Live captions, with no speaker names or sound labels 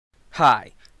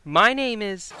Hi, my name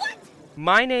is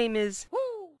NickyvMLP.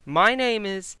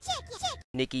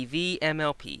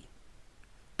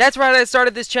 That's right, I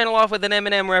started this channel off with an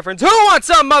Eminem reference. Who wants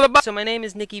some, motherfucker? So my name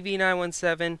is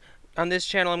NickyV917. On this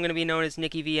channel, I'm going to be known as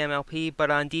NickyvMLP, but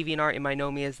on DeviantArt, you might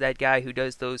know me as that guy who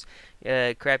does those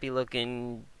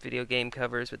crappy-looking video game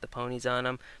covers with the ponies on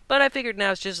them. But I figured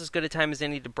now it's just as good a time as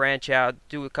any to branch out,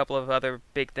 do a couple of other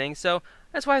big things, so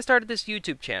that's why I started this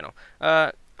YouTube channel.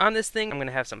 On this thing, I'm going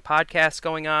to have some podcasts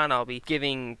going on. I'll be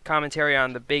giving commentary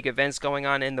on the big events going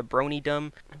on in the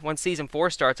Bronydom. Once Season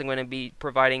 4 starts, I'm going to be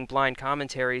providing blind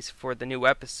commentaries for the new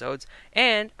episodes.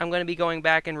 And I'm going to be going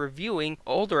back and reviewing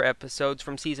older episodes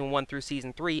from Season 1 through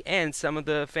Season 3 and some of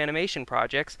the Fanimation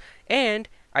projects. And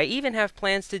I even have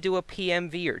plans to do a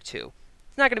PMV or two.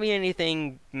 It's not going to be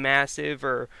anything massive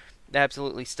or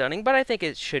absolutely stunning, but I think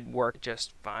it should work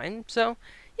just fine. So,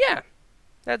 yeah.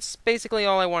 That's basically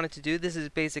all I wanted to do. This is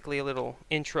basically a little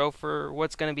intro for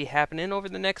what's going to be happening over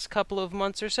the next couple of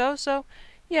months or so. So,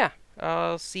 yeah,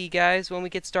 I'll see you guys when we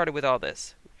get started with all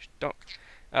this.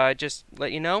 Just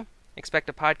let you know, expect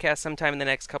a podcast sometime in the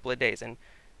next couple of days. And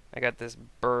I got this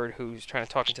bird who's trying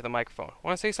to talk into the microphone.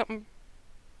 Want to say something?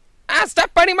 Ah,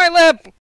 stop biting my lip!